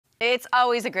It's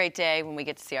always a great day when we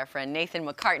get to see our friend Nathan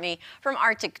McCartney from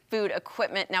Arctic Food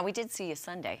Equipment. Now, we did see you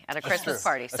Sunday at a Christmas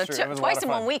party, so twice in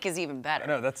 1 week is even better.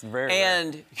 No, that's very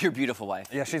And rare. your beautiful wife.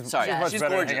 Yeah, she's much better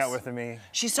gorgeous. to hang out with than me.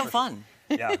 She's so fun.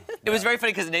 Yeah. It was very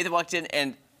funny because Nathan walked in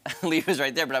and Lee was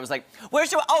right there, but I was like,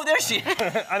 "Where's she? Oh, there she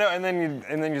is." I know, and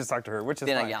then you just talk to her, which is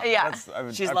fine. Yeah.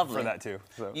 She's lovely. for that too.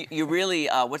 So. You really,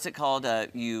 what's it called?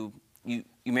 You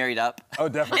married up? Oh,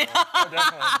 definitely.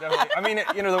 Definitely. I mean,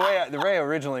 you know, the way I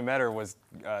originally met her was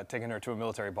taking her to a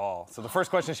military ball. So the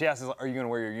first question she asked is, "Are you going to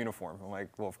wear your uniform?" I'm like,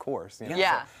 "Well, of course." You know?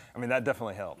 Yeah. So, I mean, that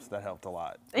definitely helps. That helped a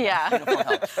lot. Yeah.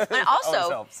 And also,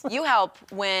 helps. you help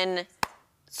when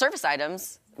service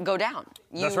items go down.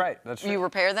 That's right. That's right. You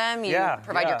repair them. You Yeah,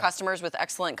 provide yeah. your customers with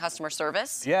excellent customer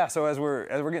service. Yeah, so as we're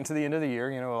getting to the end of the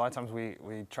year, you know, a lot of times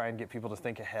we try and get people to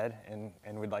think ahead,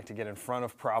 and we'd like to get in front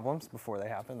of problems before they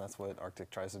happen. That's what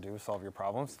Arctic tries to do, solve your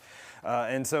problems.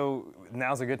 And so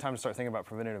now's a good time to start thinking about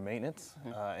preventative maintenance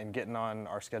and getting on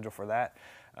our schedule for that.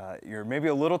 You're maybe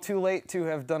a little too late to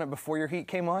have done it before your heat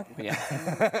came on.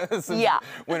 Yeah.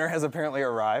 Winter has apparently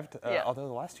arrived, Yeah. although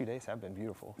the last 2 days have been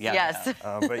beautiful. Yeah. Yes.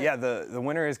 But yeah, the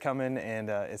winter is coming, and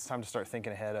it's time to start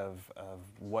thinking ahead of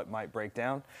what might break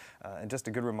down. And just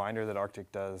a good reminder that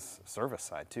Arctic does service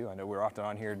side too. I know we're often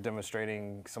on here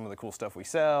demonstrating some of the cool stuff we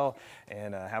sell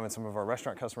and having some of our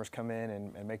restaurant customers come in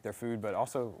and make their food, but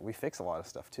also we fix a lot of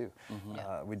stuff too.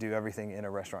 We do everything in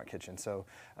a restaurant kitchen. So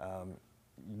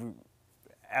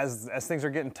as things are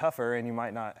getting tougher and you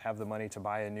might not have the money to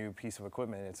buy a new piece of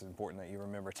equipment, it's important that you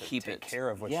remember to take care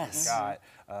of what you've got.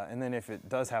 And then if it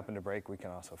does happen to break, we can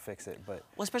also fix it. But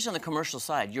well, especially on the commercial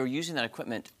side, you're using that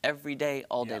equipment every day,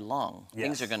 all day long.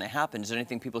 Things are going to happen. Is there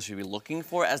anything people should be looking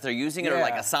for as they're using it, or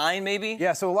like a sign maybe?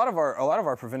 Yeah, so a lot of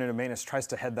our preventative maintenance tries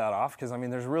to head that off, because I mean,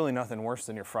 there's really nothing worse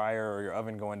than your fryer or your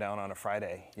oven going down on a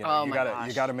Friday. You know,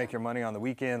 you gotta make your money on the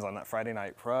weekends on that Friday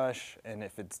night rush, and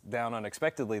if it's down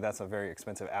unexpectedly, that's a very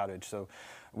expensive outage. So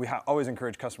we always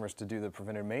encourage customers to do the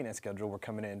preventative maintenance schedule. We're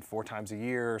coming in 4 times a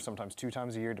year, sometimes 2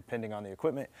 times a year, depending on the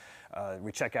equipment.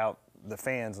 We check out the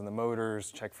fans and the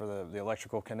motors, check for the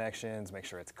electrical connections, make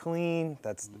sure it's clean.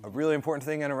 That's a really important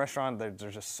thing in a restaurant.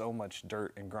 There's just so much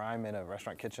dirt and grime in a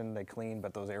restaurant kitchen. They clean,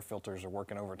 but those air filters are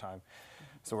working overtime.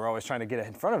 So we're always trying to get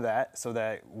in front of that so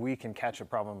that we can catch a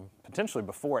problem potentially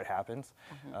before it happens.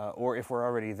 Or if we're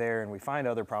already there and we find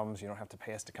other problems, you don't have to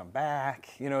pay us to come back.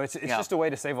 You know, it's just a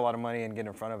way to save a lot of money and get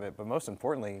in front of it. But most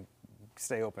importantly,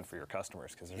 stay open for your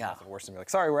customers, because there's nothing worse than be like,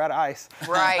 "Sorry, we're out of ice."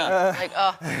 Right. Like,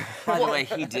 By the way,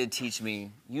 he did teach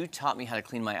me. You taught me how to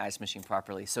clean my ice machine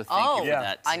properly, so thank you for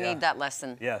that. I need that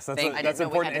lesson. Yes, I that's didn't know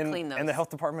important. we had to clean those. And the health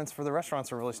departments for the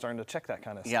restaurants are really starting to check that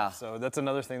kind of stuff. So that's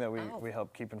another thing that we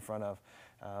help keep in front of,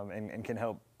 and can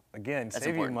help, again,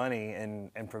 save you money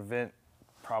and prevent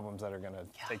problems that are going to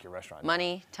take your restaurant down.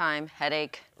 Money, time,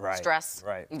 headache, stress.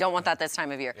 Right. You don't want that this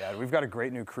time of year. Yeah, we've got a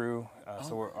great new crew,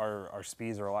 so our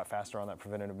speeds are a lot faster on that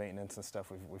preventative maintenance and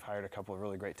stuff. We've hired a couple of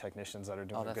really great technicians that are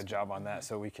doing a good job on that,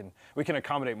 so we can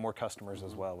accommodate more customers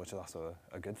as well, which is also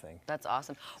a good thing. That's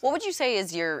awesome. What would you say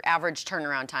is your average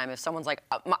turnaround time if someone's like,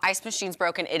 "My ice machine's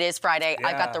broken, it is Friday,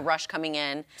 I've got the rush coming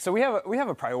in"? So we have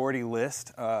a priority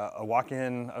list. A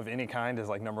walk-in of any kind is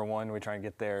like #1. We try and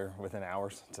get there within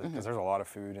hours, because there's a lot of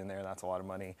food in there, and that's a lot of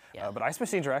money. But ice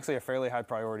machines are actually a fairly high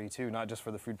priority too, not just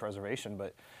for the food preservation,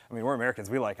 but I mean, we're Americans,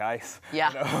 we like ice.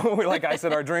 Yeah. You know? We like ice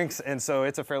in our drinks, and so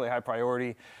it's a fairly high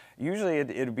priority. Usually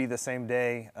it'd be the same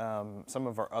day. Some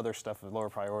of our other stuff is lower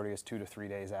priority, is 2 to 3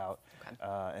 days out.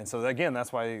 And so again,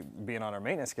 that's why being on our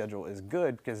maintenance schedule is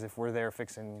good, because if we're there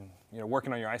fixing,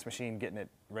 working on your ice machine, getting it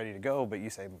ready to go, but you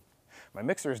say, "My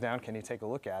mixer is down, can you take a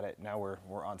look at it?" Now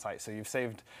we're on site. So you've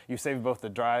saved both the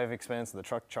drive expense, the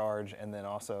truck charge, and then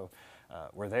also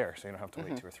we're there, so you don't have to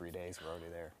wait 2 or 3 days. We're already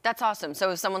there. That's awesome.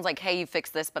 So if someone's like, "Hey, you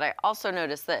fixed this, but I also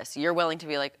noticed this," you're willing to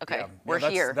be like, "Okay, we're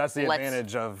here." That's the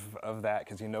advantage of that,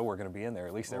 because we're going to be in there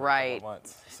at least every couple of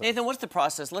months. So. Nathan, what's the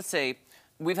process? Let's say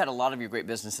we've had a lot of your great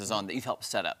businesses on that you've helped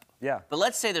set up. Yeah. But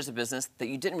let's say there's a business that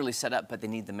you didn't really set up, but they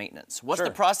need the maintenance. What's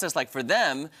the process like for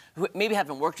them who maybe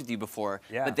haven't worked with you before,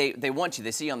 but they want you,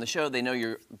 they see you on the show, they know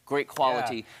you're great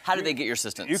quality. How do they get your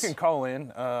assistance? You can call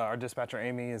in. Our dispatcher,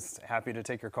 Amy, is happy to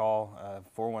take your call,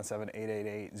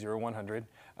 417-888-0100,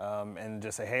 and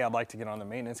just say, "Hey, I'd like to get on the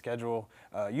maintenance schedule."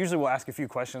 Usually we'll ask a few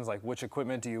questions like, which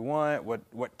equipment do you want?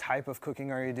 What type of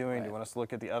cooking are you doing? Do you want us to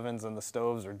look at the ovens and the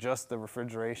stoves, or just the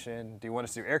refrigeration? Do you want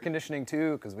us to do air conditioning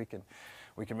too? Because we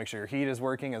We can make sure your heat is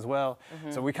working as well.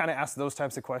 So we kind of ask those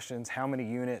types of questions. How many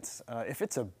units? If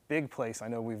it's a big place, I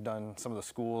know we've done some of the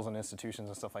schools and institutions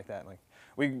and stuff like that. Like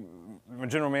a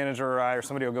general manager or I or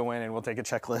somebody will go in and we'll take a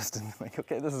checklist and like,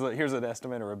 okay, here's an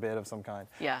estimate or a bid of some kind.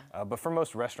 Yeah. But for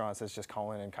most restaurants, it's just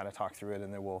call in and kind of talk through it,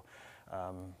 and then we'll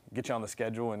get you on the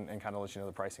schedule and kind of let you know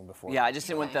the pricing before. Yeah, I just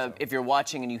didn't want if you're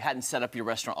watching and you hadn't set up your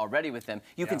restaurant already with them,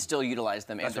 you can still utilize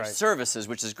them and their services,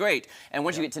 which is great. And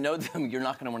once you get to know them, you're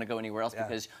not going to want to go anywhere else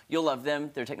because you'll love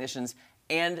them, their technicians,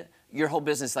 and your whole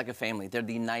business is like a family. They're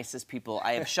the nicest people.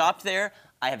 I have shopped there.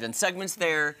 I have done segments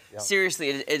there. Seriously,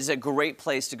 it is a great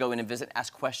place to go in and visit,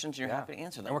 ask questions, and you're happy to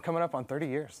answer them. And we're coming up on 30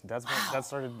 years. That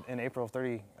started in April of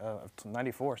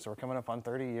 94, so we're coming up on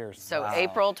 30 years. So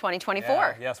April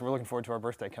 2024. Yeah, so we're looking forward to our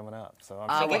birthday coming up. So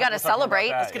we got to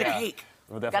celebrate. Let's get a cake.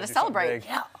 We'll got to celebrate.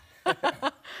 Yeah.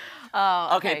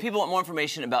 Okay, people want more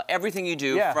information about everything you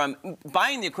do, from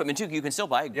buying the equipment too. You can still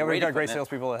buy we've got great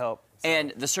salespeople to help. So.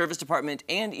 And the service department,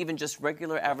 and even just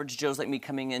regular average Joes like me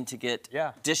coming in to get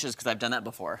dishes, because I've done that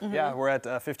before. Yeah, we're at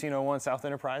 1501 South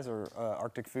Enterprise or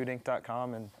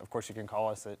arcticfoodinc.com, and of course you can call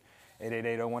us at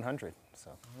 888-0100.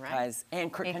 So. Guys,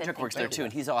 and Kendrick works there too,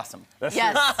 and he's awesome. That's he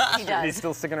does. He's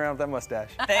still sticking around with that mustache.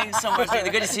 Thanks so much,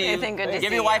 Nathan. Good to see you. Nathan, good to see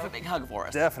Give your wife a big hug for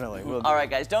us. Definitely. We'll do. All right,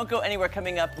 guys, don't go anywhere.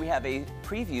 Coming up, we have a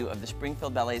preview of the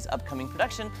Springfield Ballet's upcoming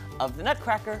production of The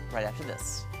Nutcracker right after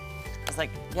this. It's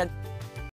like, yeah.